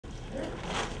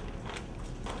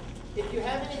if you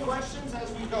have any questions as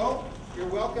we go, you're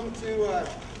welcome to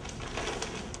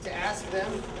ask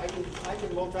them. I can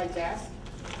multitask.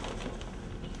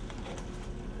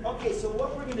 Okay, so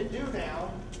what we're going to do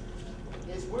now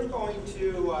is we're going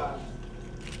to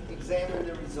examine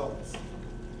the results.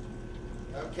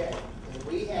 Okay, and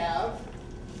we have,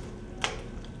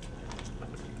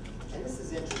 and this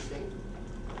is interesting.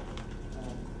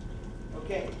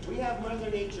 Okay, we have Mother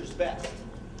Nature's best.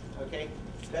 Okay,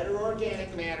 better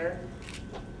organic matter,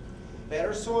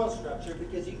 better soil structure,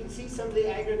 because you can see some of the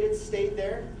aggregates stayed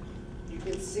there. You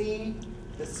can see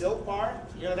the silt part,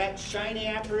 you know, that shiny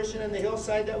apparition in the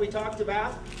hillside that we talked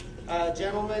about. A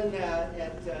gentleman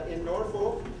in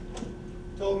Norfolk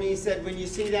told me, he said, when you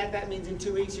see that, that means in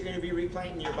 2 weeks you're going to be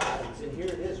replanting your bottoms. And here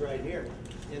it is right here.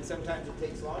 And sometimes it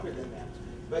takes longer than that.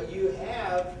 But you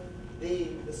have the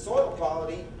soil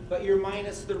quality, but you're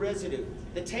minus the residue.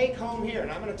 The take home here,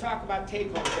 and I'm going to talk about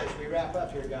take home as we wrap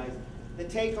up here, guys. The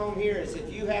take home here is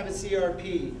if you have a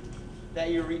CRP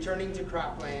that you're returning to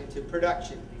cropland, to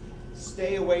production,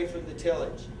 stay away from the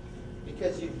tillage,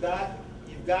 because you've got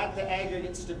the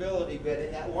aggregate stability, but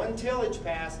in that one tillage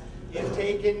pass, you've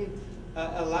taken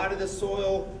a lot of the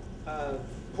soil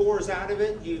pores out of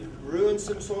it. You've ruined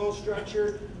some soil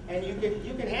structure, and you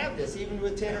can have this even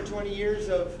with 10 or 20 years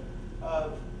of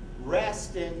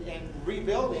rest and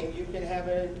rebuilding. You can have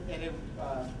a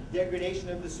degradation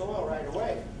of the soil right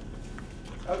away.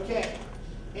 Okay,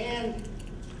 and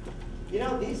you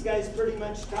know, these guys pretty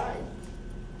much tied.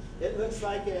 It looks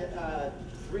like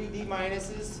 3 D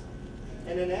minuses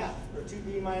and an F, or 2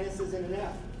 D minuses and an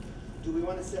F. Do we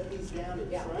want to set these down in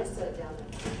front? Let's set it down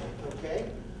there. Okay.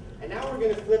 And now we're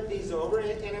going to flip these over.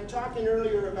 And I'm talking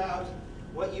earlier about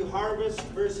what you harvest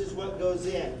versus what goes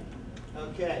in.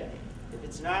 Okay. If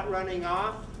it's not running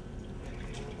off,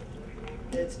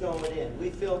 it's going in. We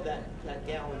filled that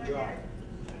gallon jar.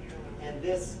 And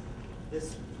this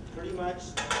pretty much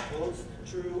holds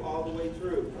true all the way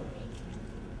through.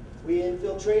 We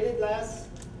infiltrated less,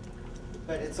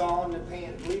 but it's all in the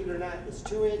pan. Believe it or not, this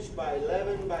 2-inch by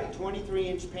 11 by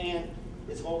 23-inch pan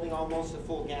is holding almost a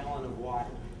full gallon of water.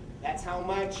 That's how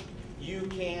much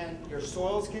your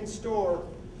soils can store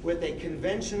with a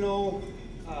conventional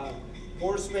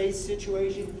pore space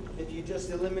situation if you just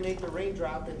eliminate the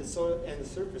raindrop and the soil and the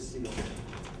surface seal.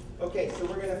 Okay, so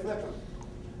we're going to flip them.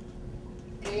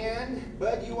 And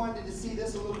Bud, you wanted to see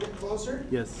this a little bit closer?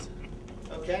 Yes.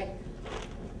 Okay.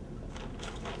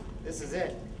 This is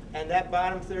it. And that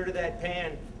bottom third of that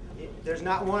pan, there's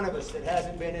not one of us that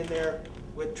hasn't been in there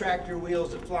with tractor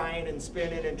wheels flying and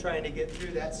spinning and trying to get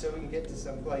through that so we can get to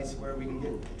some place where we can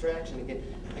get traction again.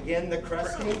 Again, the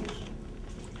crusting.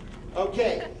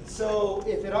 Okay, so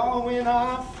if it all went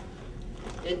off,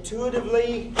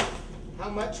 intuitively, how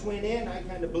much went in? I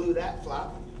kind of blew that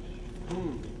flop.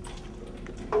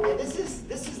 And this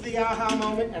is the aha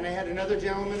moment, and I had another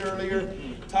gentleman earlier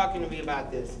talking to me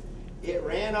about this. It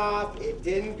ran off, it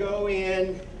didn't go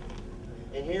in,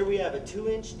 and here we have a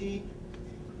 2-inch deep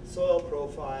soil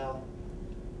profile.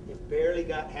 It barely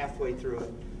got halfway through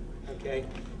it, okay?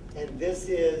 And this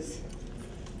is,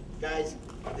 guys,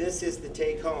 this is the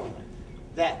take home.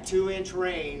 That 2-inch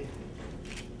rain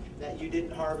that you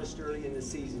didn't harvest early in the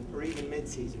season, or even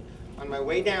mid-season. On my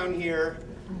way down here,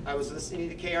 I was listening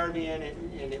to KRVN,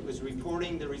 and it was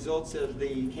reporting the results of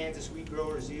the Kansas Wheat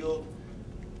Growers Yield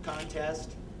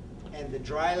Contest. And the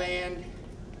dryland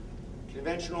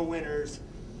conventional winners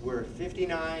were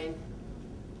 59,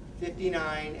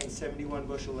 59, and 71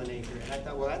 bushel an acre. And I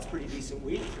thought, well, that's pretty decent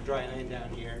wheat for dryland down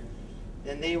here.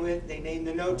 Then they named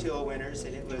the no-till winners,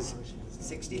 and it was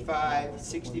 65,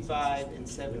 65, and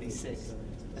 76.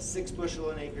 A 6 bushel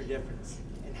an acre difference.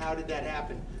 And how did that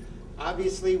happen?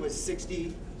 Obviously, with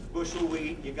 60 bushel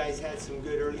wheat, you guys had some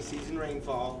good early season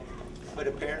rainfall. But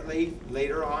apparently,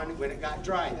 later on, when it got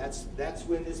dry, that's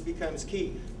when this becomes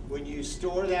key. When you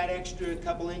store that extra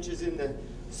couple inches in the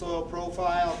soil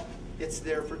profile, it's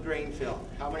there for grain fill.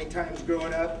 How many times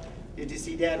growing up did you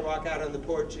see Dad walk out on the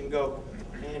porch and go,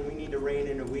 man, we need to rain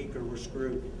in a week or we're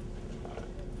screwed?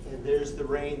 And there's the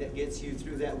rain that gets you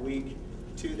through that week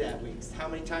to that week. How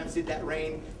many times did that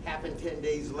rain happen 10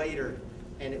 days later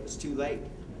and it was too late?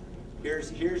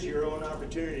 Here's your own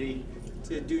opportunity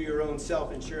to do your own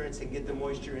self-insurance and get the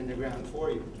moisture in the ground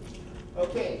for you.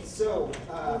 Okay, so,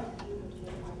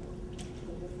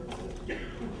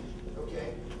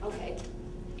 Okay.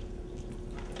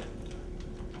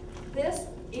 This,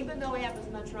 even though we have as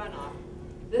much runoff,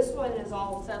 this one is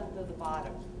all settled to the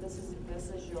bottom. This is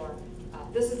your,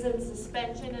 this is in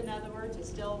suspension, in other words. It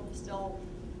still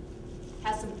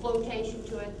has some flotation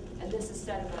to it, and this is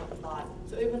sediment at the bottom.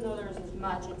 So even though there's as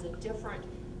much, it's a different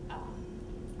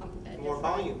More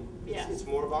volume. Yes. It's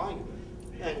more volume.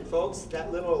 And folks,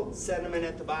 that little sediment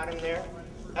at the bottom there,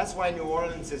 that's why New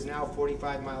Orleans is now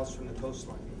 45 miles from the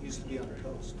coastline. It used to be on the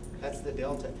coast. That's the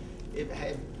delta.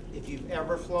 If you've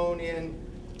ever flown in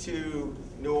to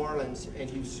New Orleans and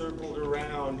you've circled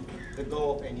around the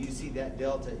Gulf and you see that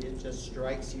delta, it just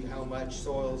strikes you how much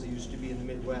soils used to be in the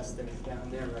Midwest than it's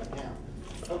down there right now.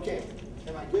 Okay,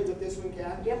 am I good with this one,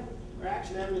 Kat? Yep. Or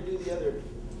actually, I'm going to do the other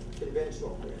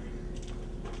conventional here.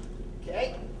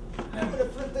 Okay, I'm going to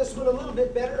flip this one a little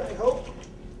bit better, I hope.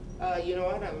 You know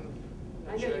what, I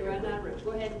know you're running out of room.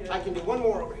 Go ahead and do it. I can do one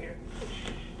more over here.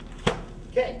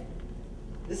 Okay,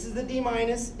 this is the D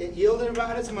minus. It yielded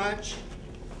about as much.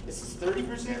 This is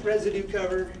 30% residue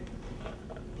cover.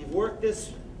 You've worked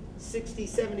this 60,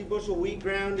 70 bushel wheat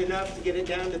ground enough to get it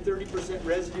down to 30%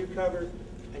 residue cover,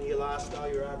 and you lost all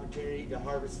your opportunity to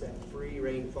harvest that free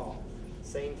rainfall.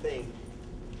 Same thing.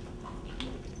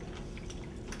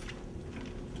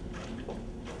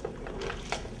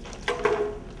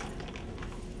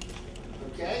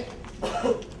 Okay,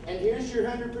 and here's your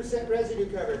 100%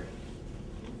 residue cover.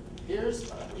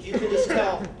 Here's, you can just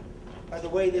tell by the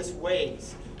way this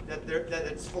weighs that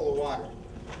it's full of water.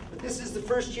 But this is the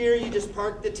first year you just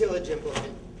park the tillage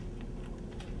implement.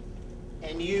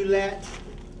 And you let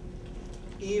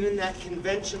even that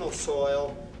conventional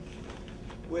soil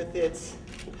with its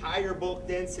higher bulk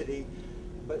density,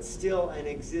 but still an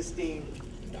existing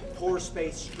pore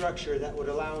space structure that would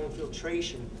allow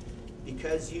infiltration.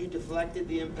 Because you deflected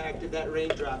the impact of that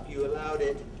raindrop, you allowed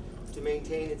it to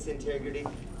maintain its integrity.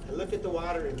 And look at the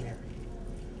water in there.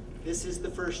 This is the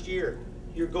first year.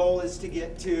 Your goal is to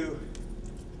get to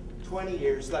 20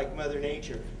 years like Mother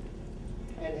Nature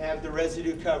and have the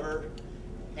residue cover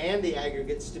and the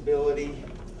aggregate stability.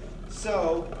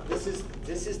 So this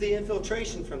is the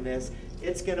infiltration from this.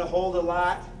 It's going to hold a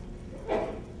lot,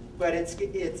 but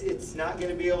it's not going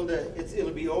to be able to,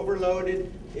 it'll be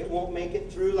overloaded. It won't make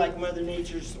it through like Mother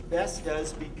Nature's best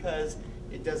does because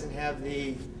it doesn't have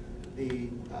the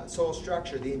soil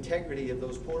structure, the integrity of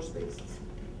those pore spaces.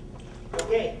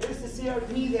 Okay, here's the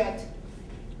CRP that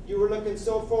you were looking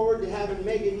so forward to having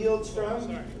mega yields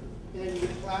from, and you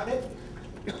plowed it.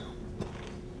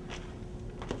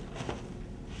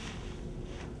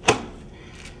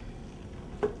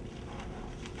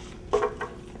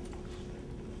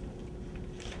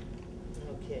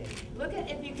 Okay. Look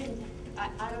at, if you can,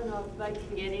 I don't know if I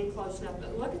can get in close enough,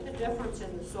 but look at the difference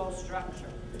in the soil structure.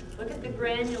 Look at the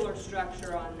granular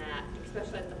structure on that,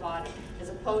 especially at the bottom, as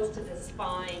opposed to the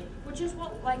spine, which is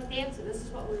what, like Dan said, this is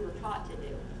what we were taught to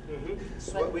do. This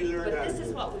is what we learned. But this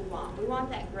is what we want. We want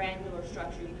that granular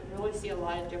structure. You can really see a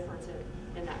lot of difference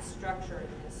in that structure in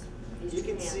this.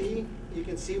 You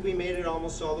can see we made it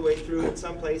almost all the way through in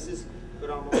some places, but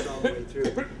almost all the way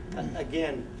through.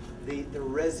 Again, the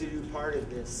residue part of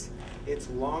this, it's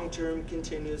long-term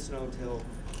continuous no-till.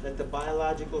 Let the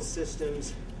biological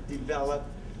systems develop.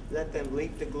 Let them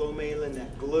leak the glomalin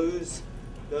that glues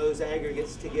those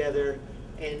aggregates together.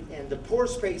 And the pore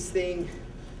space thing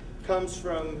comes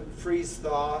from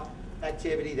freeze-thaw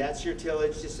activity. That's your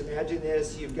tillage. Just imagine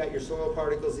this. You've got your soil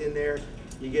particles in there.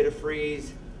 You get a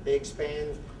freeze. They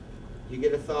expand. You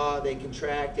get a thaw. They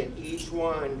contract. And each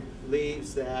one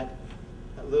leaves that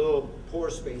little pore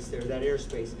space there, that air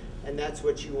space. And that's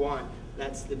what you want.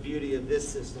 That's the beauty of this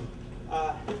system.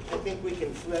 I think we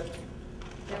can flip.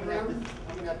 I'm going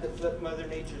to have to flip Mother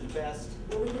Nature's best.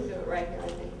 Well, we can do it right here, I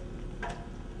think.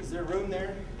 Is there room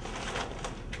there?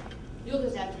 You'll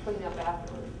just have to clean up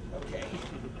afterward. Okay.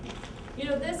 You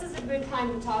know, this is a good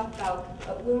time to talk about,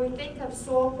 when we think of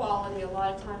soil quality, a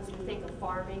lot of times we think of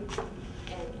farming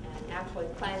and actually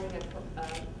planting an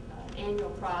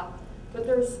annual crop. But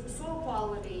there's soil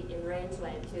quality in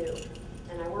rangeland too.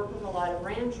 And I work with a lot of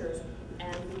ranchers.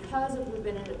 And because we've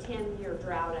been in a 10-year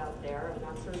drought out there, and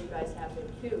I'm sure you guys have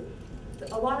been too,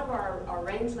 a lot of our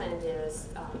rangeland is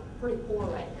pretty poor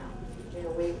right now. You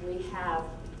know, we have,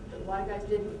 a lot of guys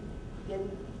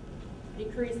didn't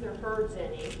decrease their herds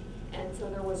any, and so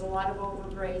there was a lot of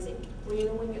overgrazing. Well, you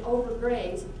know, when you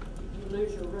overgraze, you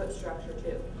lose your root structure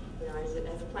too. You know, as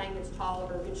the plant gets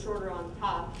taller or gets shorter on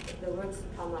top, the roots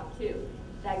come up too.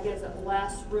 That gives it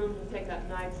less room to pick up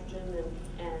nitrogen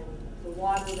and the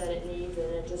water that it needs,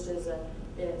 and it just is a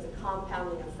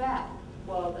compounding effect.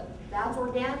 Well, that's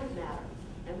organic matter.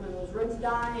 And when those roots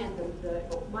die and the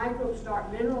microbes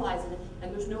start mineralizing it,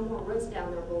 and there's no more roots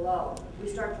down there below, we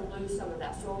start to lose some of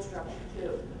that soil structure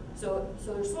too. So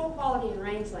there's soil quality in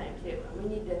rangeland too. And we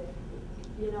need to,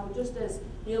 you know, just as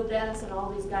Neil Dennis and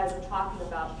all these guys are talking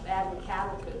about adding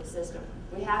cattle to the system,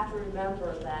 We have to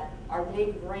remember that our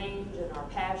native range and our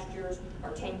pastures,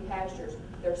 our tame pastures,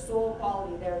 there's soil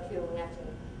quality there too, and we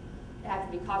have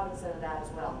to be cognizant of that as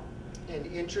well. And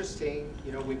interesting,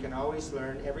 you know, we can always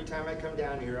learn. Every time I come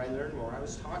down here, I learn more. I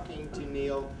was talking to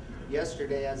Neil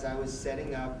yesterday as I was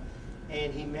setting up,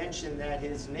 and he mentioned that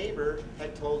his neighbor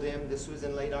had told him, this was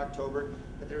in late October,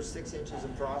 that there was 6 inches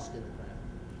of frost in the ground.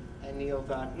 And Neil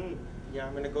thought, yeah,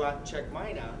 I'm going to go out and check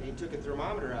mine out. And he took a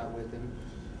thermometer out with him,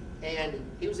 and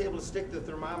he was able to stick the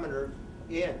thermometer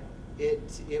in.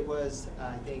 It was,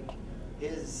 I think,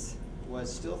 his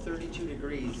was still 32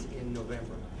 degrees in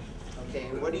November. Okay,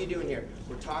 and what are you doing here?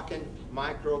 We're talking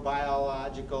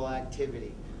microbiological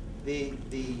activity. The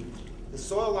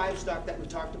soil livestock that we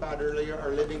talked about earlier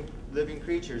are living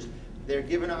creatures. They're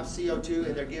giving off CO2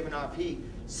 and they're giving off heat.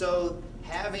 So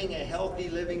having a healthy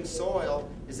living soil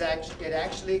is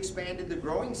actually expanded the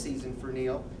growing season for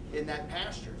Neil in that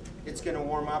pasture. It's going to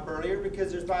warm up earlier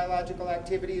because there's biological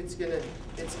activity. It's going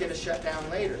to shut down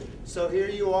later. So here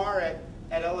you are at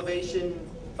elevation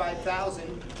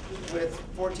 5,000 with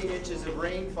 14 inches of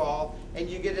rainfall, and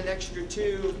you get an extra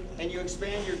 2, and you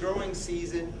expand your growing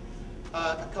season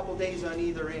a couple days on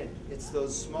either end. It's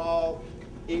those small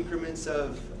increments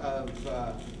of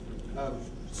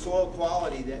soil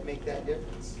quality that make that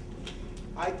difference.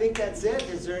 I think that's it.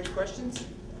 Is there any questions?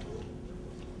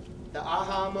 The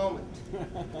aha moment.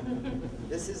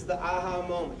 This is the aha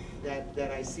moment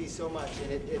that I see so much,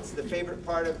 and it's the favorite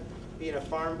part of being a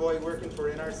farm boy working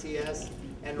for NRCS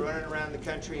and running around the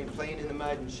country and playing in the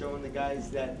mud and showing the guys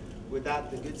that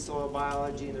without the good soil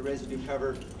biology and the residue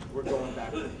cover, we're going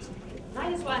backwards. And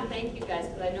I just want to thank you guys,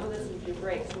 because I know this was your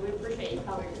break, so we appreciate you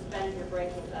coming and spending your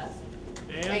break with us.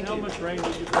 And how much rain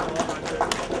did you put on right there?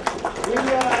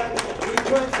 We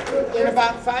put, in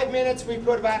about 5 minutes, we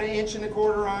put about 1.25 inches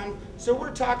on. So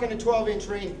we're talking a 12-inch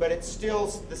rain, but it's still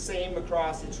the same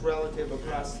across, it's relative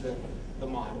across the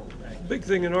model. Big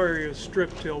thing in our area is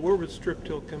strip till. Where would strip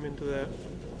till come into that?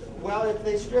 Well, if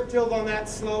they strip tilled on that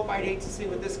slope, I'd hate to see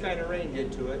what this kind of rain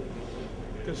did to it.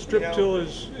 Because strip till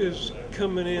is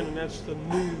coming in, and that's the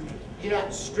new. You know,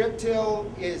 strip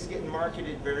till is getting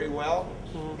marketed very well,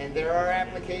 and there are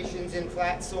applications in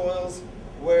flat soils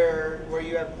where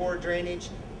you have poor drainage.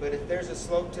 But if there's a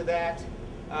slope to that,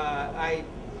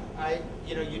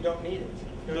 you know, you don't need it.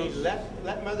 You need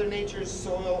let Mother Nature's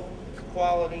soil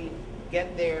quality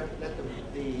get there. Let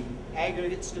the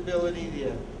aggregate stability,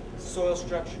 the soil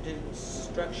structure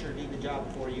do the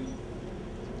job for you.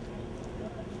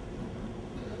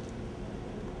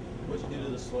 What'd you do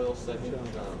to the soil section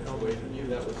away from you?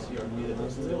 That was CRP that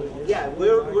was tilled? Yeah,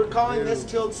 we're calling this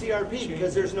tilled CRP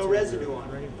because there's no residue on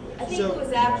it. I think it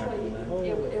was actually,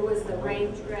 it was the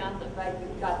range ground that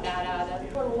we got that out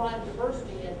of. Put a lot of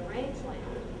diversity in the rangeland.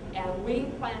 And we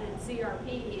planted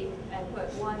CRP and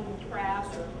put one grass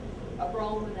or a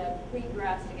brome and a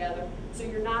wheatgrass together. So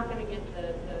you're not going to get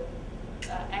the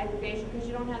aggregation because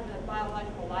you don't have the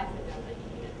biological life in there that you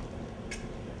need.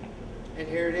 And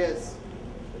here it is,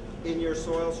 in your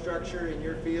soil structure, in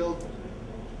your field,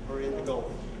 or in the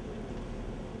Gulf.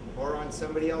 Or on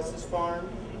somebody else's farm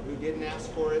who didn't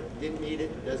ask for it, didn't need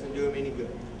it, doesn't do them any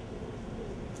good.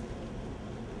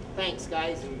 Thanks,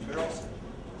 guys and girls.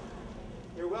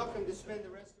 You're welcome to spend the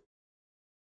rest